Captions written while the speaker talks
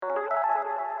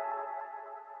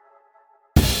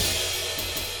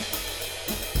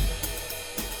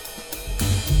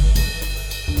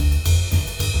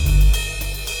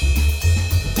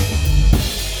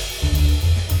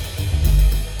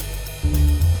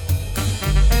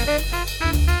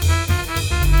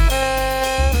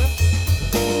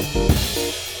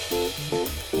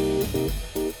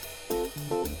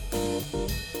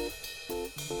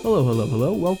Hello, hello,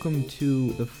 hello. Welcome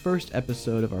to the first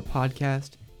episode of our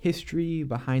podcast, History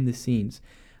Behind the Scenes.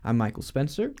 I'm Michael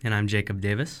Spencer. And I'm Jacob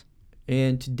Davis.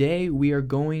 And today we are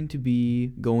going to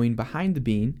be going behind the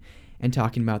bean and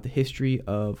talking about the history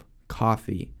of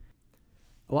coffee.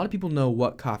 A lot of people know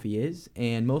what coffee is,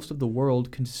 and most of the world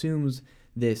consumes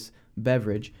this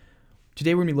beverage.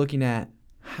 Today we're going to be looking at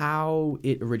how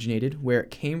it originated, where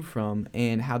it came from,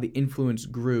 and how the influence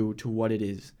grew to what it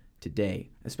is today,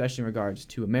 especially in regards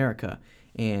to America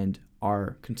and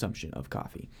our consumption of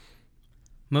coffee.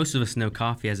 Most of us know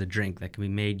coffee as a drink that can be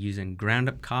made using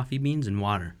ground-up coffee beans and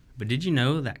water. But did you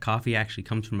know that coffee actually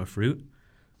comes from a fruit?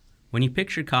 When you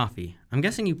picture coffee, I'm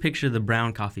guessing you picture the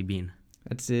brown coffee bean.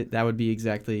 That's it. That's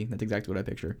exactly what I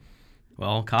picture.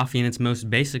 Well, coffee in its most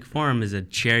basic form is a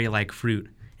cherry-like fruit,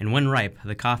 and when ripe,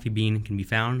 the coffee bean can be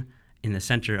found in the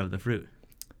center of the fruit.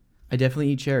 I definitely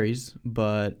eat cherries,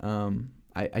 but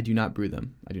I do not brew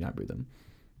them.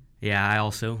 Yeah, I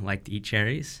also like to eat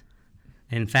cherries.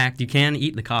 In fact, you can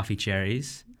eat the coffee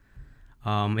cherries.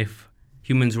 If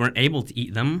humans weren't able to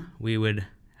eat them, we would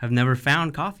have never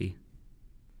found coffee.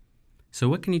 So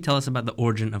what can you tell us about the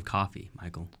origin of coffee,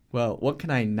 Michael? Well, what can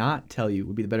I not tell you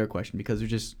would be the better question, because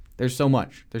there's so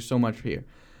much. There's so much here.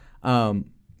 We're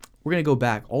going to go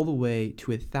back all the way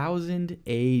to 1000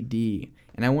 AD,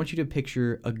 and I want you to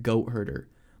picture a goat herder.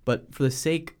 But for the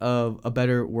sake of a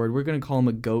better word, we're going to call him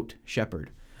a goat shepherd.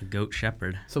 A goat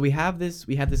shepherd. So we have this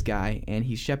guy, and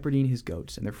he's shepherding his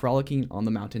goats, and they're frolicking on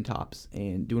the mountaintops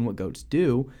and doing what goats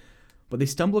do. But they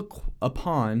stumble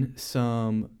upon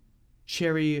some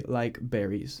cherry-like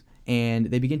berries, and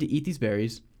they begin to eat these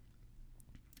berries.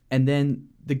 And then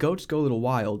the goats go a little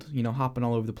wild, hopping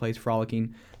all over the place,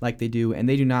 frolicking like they do, and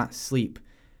they do not sleep.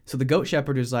 So the goat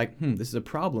shepherd is like, this is a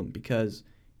problem, because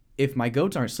if my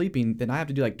goats aren't sleeping, then I have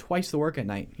to do like twice the work at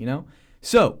night,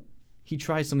 So he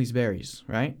tries some of these berries,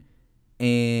 right?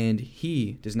 And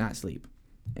he does not sleep.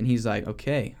 And he's like,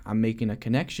 okay, I'm making a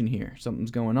connection here.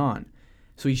 Something's going on.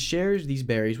 So he shares these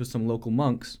berries with some local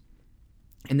monks,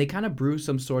 and they kind of brew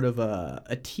some sort of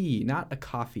a tea, not a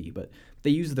coffee, but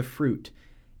they use the fruit.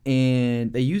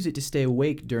 And they use it to stay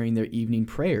awake during their evening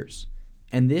prayers.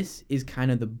 And this is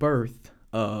kind of the birth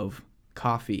of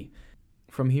coffee.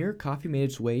 From here, coffee made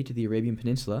its way to the Arabian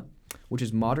Peninsula, which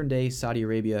is modern-day Saudi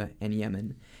Arabia and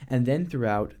Yemen, and then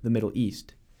throughout the Middle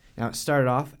East. Now, it started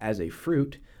off as a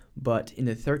fruit, but in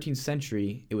the 13th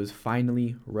century, it was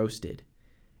finally roasted.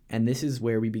 And this is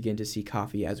where we begin to see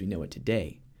coffee as we know it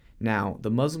today. Now, the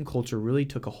Muslim culture really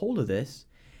took a hold of this,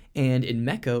 and in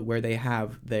Mecca, where they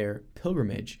have their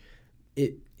pilgrimage,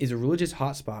 it is a religious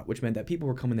hotspot, which meant that people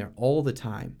were coming there all the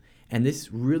time. And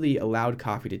this really allowed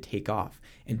coffee to take off,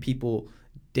 and people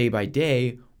day by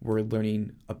day were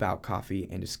learning about coffee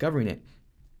and discovering it.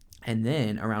 And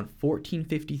then around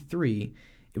 1453, it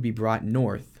would be brought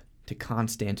north to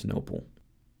Constantinople.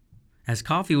 As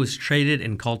coffee was traded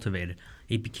and cultivated,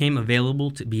 it became available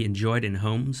to be enjoyed in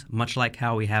homes, much like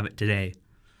how we have it today.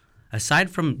 Aside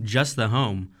from just the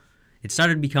home, it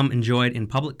started to become enjoyed in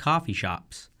public coffee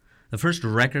shops. The first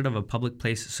record of a public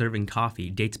place serving coffee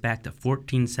dates back to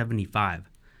 1475.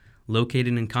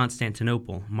 Located in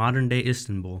Constantinople, modern-day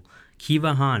Istanbul,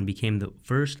 Kiva Han became the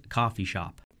first coffee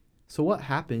shop. So what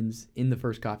happens in the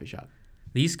first coffee shop?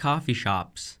 These coffee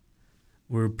shops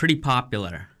were pretty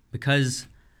popular because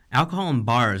alcohol in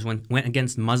bars went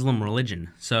against Muslim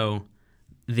religion. So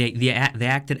they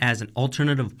acted as an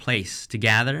alternative place to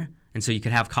gather, and so you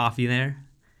could have coffee there,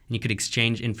 and you could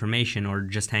exchange information or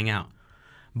just hang out.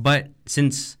 But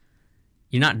since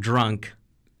you're not drunk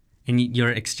and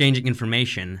you're exchanging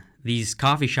information, these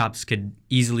coffee shops could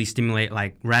easily stimulate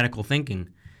like radical thinking.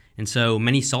 And so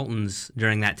many sultans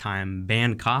during that time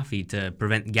banned coffee to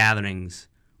prevent gatherings,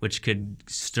 which could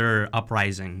stir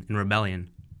uprising and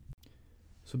rebellion.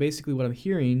 So basically what I'm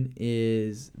hearing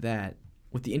is that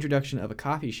with the introduction of a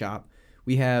coffee shop,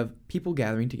 we have people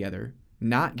gathering together,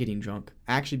 not getting drunk,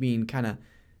 actually being kind of,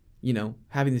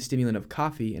 having the stimulant of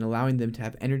coffee and allowing them to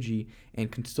have energy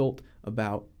and consult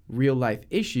about real life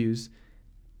issues.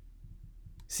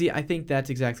 See, I think that's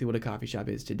exactly what a coffee shop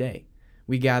is today.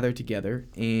 We gather together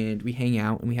and we hang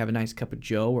out and we have a nice cup of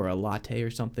joe or a latte or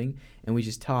something, and we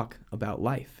just talk about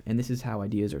life. And this is how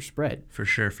ideas are spread. For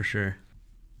sure.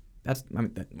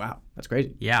 Wow, that's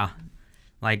crazy. Yeah.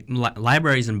 Like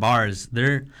libraries and bars,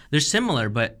 they're similar,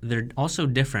 but they're also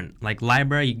different. Like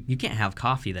library, you can't have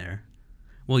coffee there.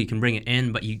 Well, you can bring it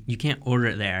in, but you can't order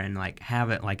it there and like have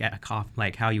it like at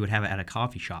like how you would have it at a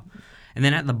coffee shop. And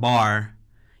then at the bar,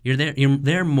 you're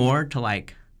there more to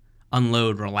like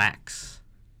unload, relax,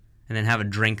 and then have a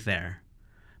drink there.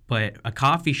 But a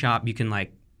coffee shop, you can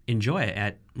like enjoy it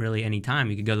at really any time.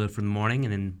 You could go there for the morning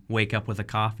and then wake up with a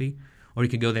coffee, or you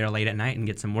could go there late at night and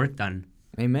get some work done.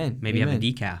 Amen. Maybe Amen. have a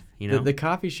decaf, you know? The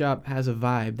coffee shop has a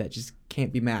vibe that just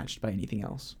can't be matched by anything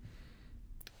else.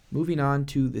 Moving on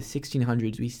to the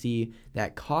 1600s, we see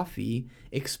that coffee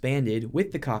expanded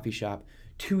with the coffee shop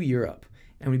to Europe,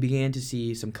 and we began to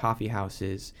see some coffee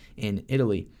houses in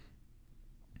Italy.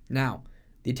 Now,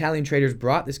 the Italian traders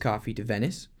brought this coffee to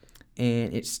Venice,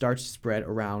 and it starts to spread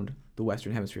around the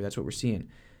Western Hemisphere. That's what we're seeing.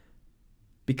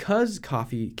 Because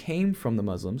coffee came from the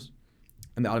Muslims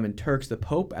and the Ottoman Turks, the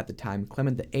Pope at the time,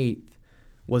 Clement VIII,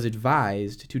 was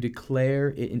advised to declare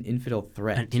it an infidel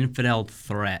threat. An infidel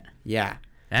threat. Yeah.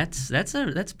 That's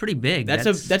pretty big.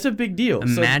 That's a big deal.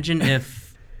 Imagine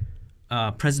if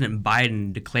President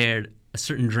Biden declared a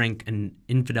certain drink an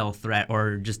infidel threat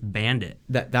or just banned it.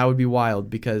 That would be wild,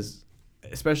 because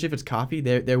especially if it's coffee,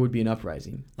 there would be an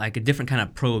uprising. Like a different kind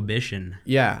of prohibition.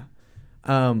 Yeah.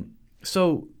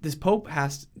 So this Pope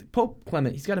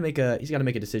Clement, he's got to make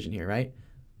a decision here, right?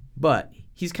 But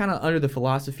he's kind of under the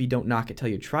philosophy, don't knock it till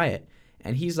you try it.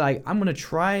 And he's like, I'm gonna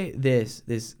try this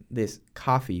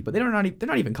coffee, but they're not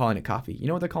even calling it coffee. You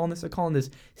know what they're calling this? They're calling this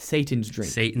Satan's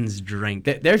drink. Satan's drink.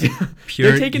 They're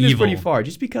Pure taking evil. this pretty far,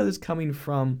 just because it's coming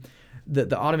from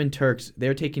the Ottoman Turks.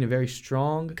 They're taking a very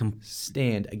strong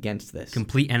stand against this.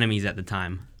 Complete enemies at the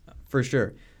time. For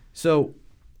sure. So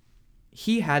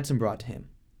he had some brought to him,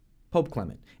 Pope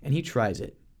Clement, and he tries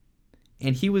it.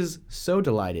 And he was so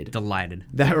delighted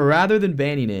that rather than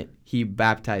banning it, he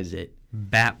baptized it.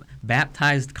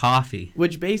 Baptized coffee.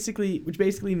 Which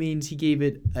basically means he gave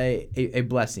it a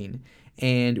blessing.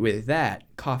 And with that,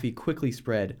 coffee quickly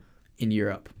spread in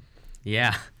Europe.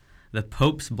 Yeah. The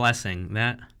Pope's blessing.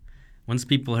 That once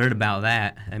people heard about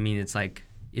that, I mean, it's like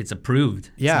it's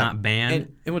approved. Yeah. It's not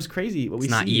banned. And what's crazy, what we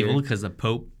see it's not evil because the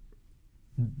Pope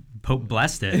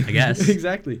blessed it, I guess.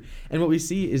 Exactly. And what we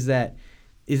see is that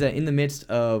in the midst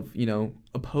of,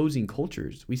 opposing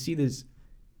cultures, we see this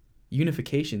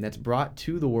unification that's brought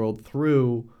to the world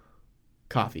through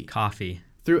coffee.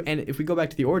 And if we go back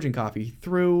to the origin coffee,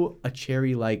 through a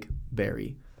cherry-like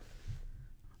berry.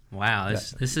 Wow,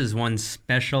 this is one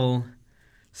special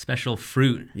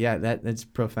fruit. Yeah, that's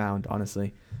profound,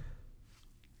 honestly.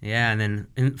 Yeah, and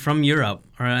then from Europe,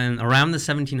 around the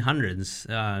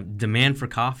 1700s, demand for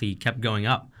coffee kept going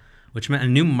up, which meant a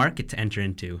new market to enter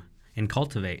into and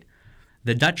cultivate.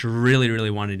 The Dutch really,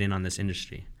 really wanted in on this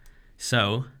industry.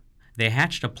 So they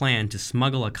hatched a plan to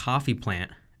smuggle a coffee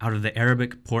plant out of the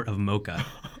Arabic port of Mocha.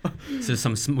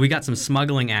 So we got some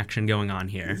smuggling action going on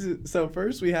here. So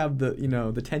first we have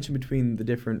the tension between the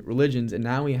different religions, and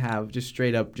now we have just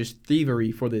straight up just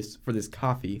thievery for this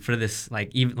coffee. For this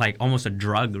even almost a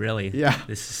drug, really. Yeah.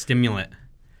 This stimulant.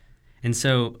 And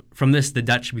so from this, the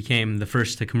Dutch became the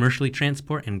first to commercially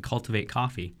transport and cultivate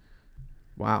coffee.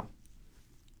 Wow.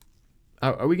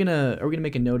 Are we gonna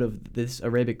make a note of this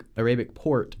Arabic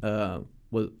port of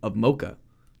Mocha?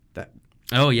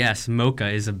 Oh yes, mocha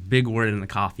is a big word in the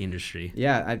coffee industry.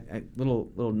 Yeah,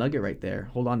 little nugget right there.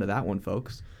 Hold on to that one,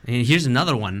 folks. And here's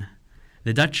another one.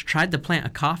 The Dutch tried to plant a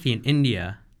coffee in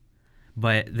India,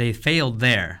 but they failed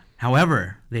there.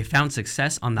 However, they found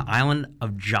success on the island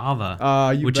of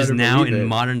Java, which is now in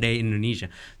modern-day Indonesia.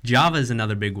 Java is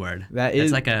another big word.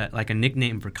 That's like a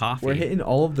nickname for coffee. We're hitting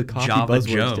all of the coffee Java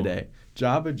buzzwords Joe. today.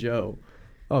 Java Joe.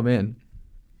 Oh man.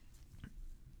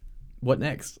 What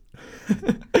next?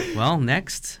 Well,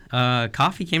 next,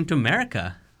 coffee came to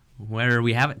America, where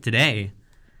we have it today.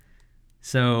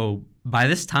 So by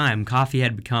this time, coffee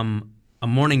had become a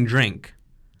morning drink,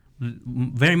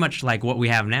 very much like what we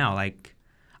have now. Like,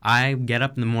 I get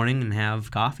up in the morning and have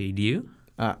coffee. Do you?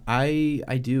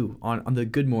 I do. On the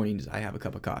good mornings, I have a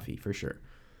cup of coffee for sure.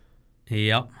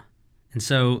 Yep. And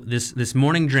so this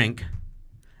morning drink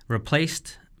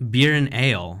replaced beer and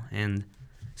ale, and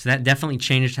so that definitely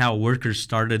changed how workers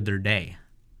started their day.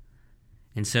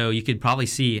 And so you could probably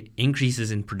see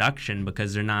increases in production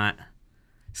because they're not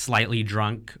slightly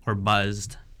drunk or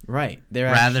buzzed. Right.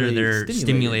 They're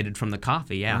stimulated from the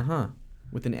coffee, yeah. Uh-huh.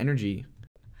 With an energy.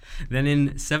 Then in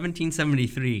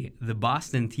 1773, the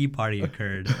Boston Tea Party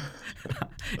occurred.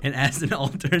 And as an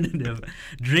alternative,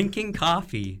 drinking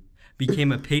coffee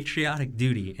became a patriotic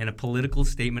duty and a political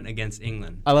statement against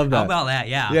England. I love that. How about that?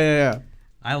 Yeah. Yeah.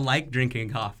 I like drinking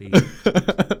coffee.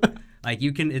 Like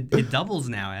it doubles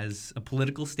now as a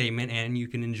political statement, and you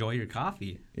can enjoy your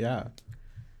coffee. Yeah.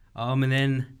 And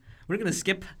then we're gonna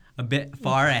skip a bit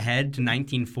far ahead to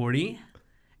 1940,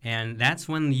 and that's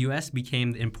when the U.S.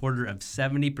 became the importer of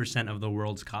 70% of the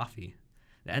world's coffee.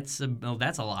 That's a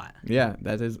lot. Yeah,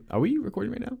 that is. Are we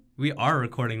recording right now? We are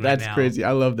recording right now. That's crazy.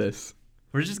 I love this.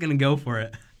 We're just gonna go for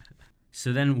it.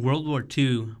 So then World War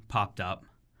II popped up,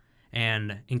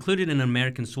 and included in an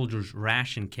American soldier's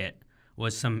ration kit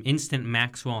was some instant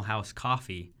Maxwell House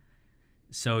coffee.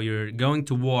 So you're going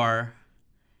to war,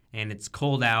 and it's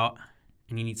cold out,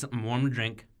 and you need something warm to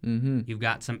drink. Mm-hmm. You've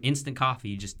got some instant coffee.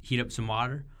 You just heat up some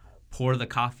water, pour the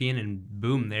coffee in, and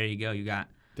boom, there you go. You got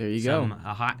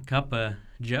a hot cup of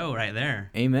Joe right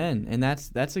there. Amen. And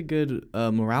that's a good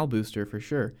morale booster for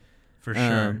sure. For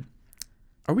sure.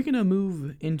 Are we going to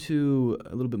move into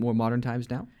a little bit more modern times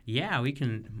now? Yeah, we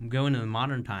can go into the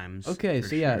modern times. Okay,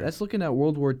 so yeah, that's looking at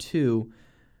World War II.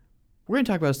 We're going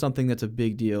to talk about something that's a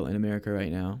big deal in America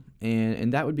right now,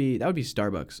 and that would be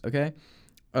Starbucks, okay?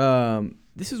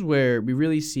 This is where we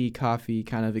really see coffee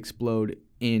kind of explode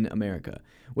in America.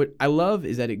 What I love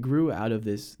is that it grew out of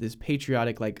this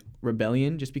patriotic like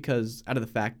rebellion, just because out of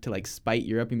the fact to like spite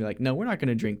Europe and be like, no, we're not going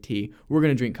to drink tea, we're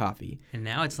going to drink coffee. And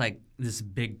now it's like this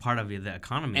big part of the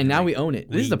economy. And now we own it.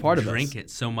 This is the part of us. We drink it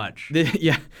so much.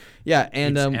 Yeah,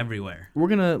 and it's everywhere. We're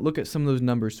going to look at some of those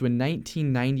numbers. So in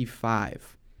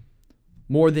 1995,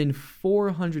 more than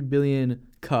 400 billion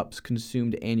cups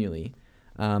consumed annually.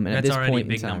 And that's at this already point a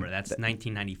big in time, number. That's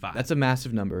 1995. That's a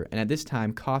massive number. And at this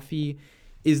time, coffee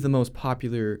is the most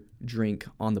popular drink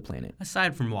on the planet.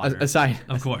 Aside from water.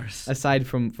 Of course. Aside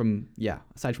from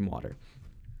water.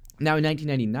 Now in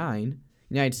 1999,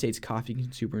 United States coffee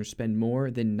consumers spend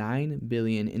more than $9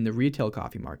 billion in the retail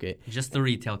coffee market. Just the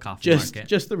retail coffee market.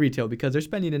 Just the retail, because they're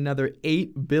spending another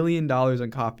 $8 billion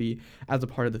on coffee as a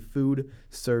part of the food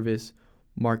service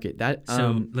market.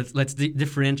 So let's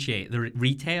differentiate the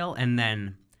retail and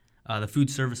then the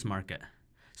food service market.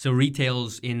 So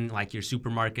retail's in like your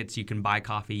supermarkets. You can buy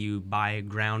coffee. You buy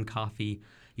ground coffee.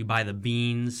 You buy the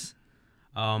beans.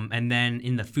 And then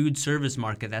in the food service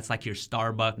market, that's like your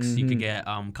Starbucks. Mm-hmm. You could get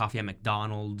coffee at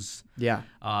McDonald's. Yeah.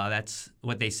 That's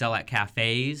what they sell at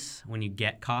cafes when you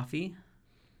get coffee.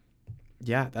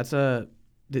 Yeah, that's a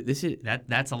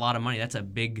lot of money. That's a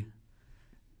big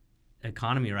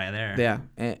economy right there. Yeah,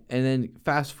 and then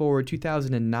fast forward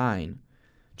 2009,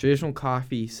 traditional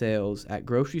coffee sales at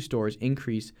grocery stores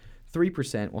increased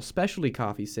 3%, while specialty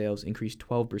coffee sales increased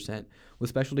 12%, with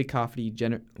specialty coffee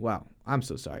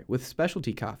with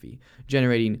specialty coffee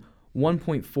generating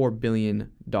 $1.4 billion.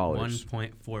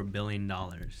 $1.4 billion.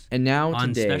 And now on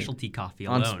today, specialty coffee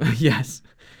alone. Yes.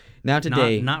 Now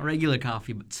today, not regular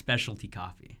coffee, but specialty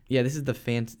coffee. Yeah, this is the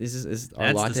fancy. This is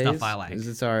our That's lattes. the stuff I like. Is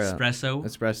this our espresso?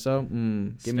 Espresso.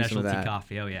 Give me some of that. Specialty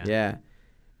coffee. Oh yeah. Yeah.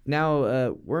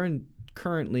 Now we're in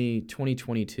currently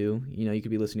 2022. You know, you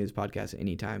could be listening to this podcast at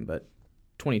any time, but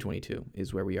 2022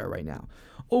 is where we are right now.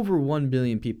 Over 1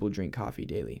 billion people drink coffee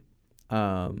daily.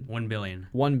 1 billion.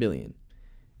 1 billion.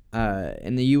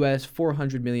 In the U.S.,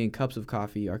 400 million cups of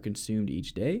coffee are consumed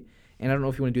each day. And I don't know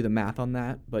if you want to do the math on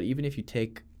that, but even if you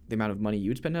take the amount of money you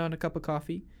would spend on a cup of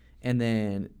coffee and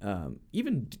then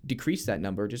even decrease that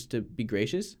number just to be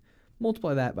gracious,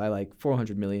 multiply that by like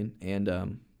 400 million,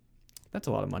 and that's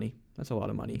a lot of money.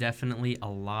 Definitely a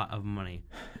lot of money.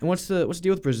 And what's the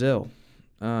deal with Brazil?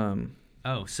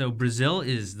 So Brazil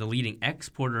is the leading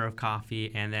exporter of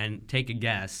coffee, and then take a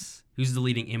guess, who's the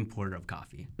leading importer of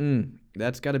coffee?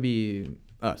 That's got to be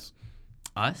us.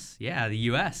 Us? Yeah, the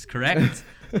U.S., correct.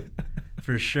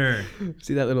 For sure.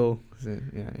 See that little...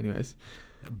 Yeah, anyways.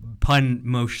 Pun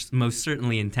most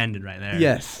certainly intended right there.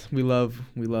 Yes, we love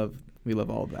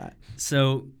all of that.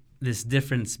 So this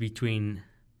difference between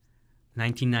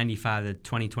 1995 to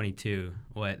 2022,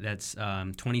 that's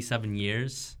 27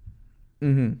 years?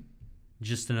 Mm-hmm.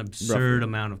 Just an absurd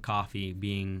amount of coffee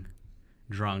being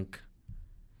drunk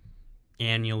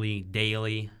annually,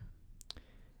 daily.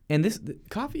 And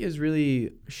coffee has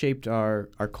really shaped our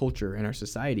culture and our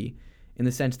society in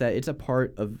the sense that it's a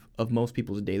part of most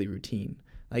people's daily routine.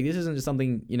 Like, this isn't just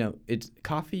something,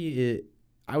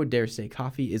 I would dare say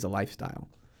coffee is a lifestyle.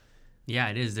 Yeah,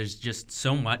 it is. There's just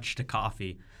so much to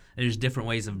coffee. There's different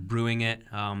ways of brewing it.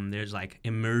 There's like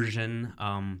immersion.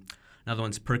 Another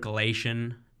one's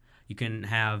percolation. You can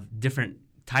have different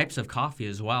types of coffee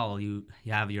as well. You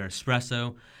have your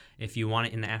espresso. If you want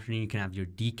it in the afternoon, you can have your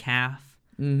decaf.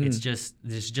 Mm-hmm.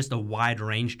 There's just a wide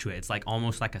range to it. It's like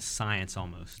almost like a science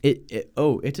almost.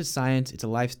 It's a science. It's a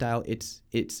lifestyle. It's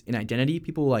an identity.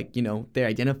 People they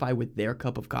identify with their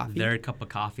cup of coffee. Their cup of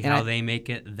coffee, how they make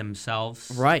it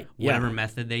themselves. Right. Whatever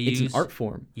method they use. It's an art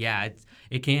form. Yeah,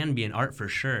 it can be an art for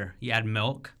sure. You add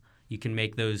milk. You can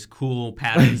make those cool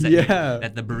patterns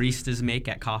that the baristas make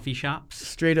at coffee shops.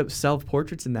 Straight up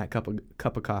self-portraits in that cup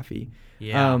of coffee.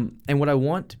 Yeah. And what I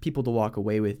want people to walk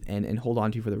away with and hold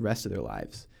on to for the rest of their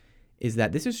lives is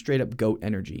that this is straight up goat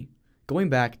energy. Going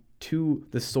back to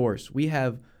the source, we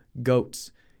have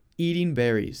goats eating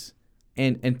berries,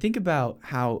 And think about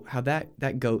how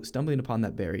that goat stumbling upon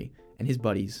that berry and his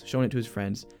buddies showing it to his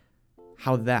friends,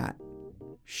 how that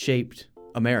shaped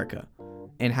America,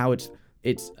 and how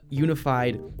it's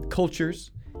unified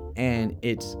cultures, and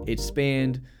it's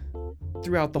spanned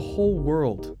throughout the whole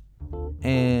world,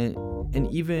 and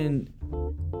even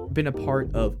been a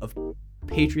part of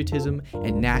patriotism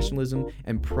and nationalism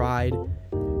and pride.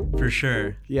 For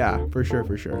sure. Yeah, for sure.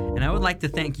 And I would like to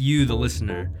thank you, the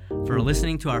listener, for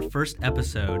listening to our first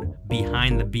episode,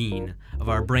 Behind the Bean, of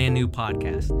our brand new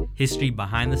podcast, History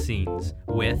Behind the Scenes,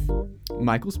 with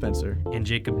Michael Spencer and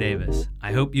Jacob Davis.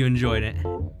 I hope you enjoyed it,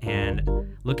 and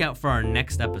look out for our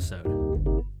next episode.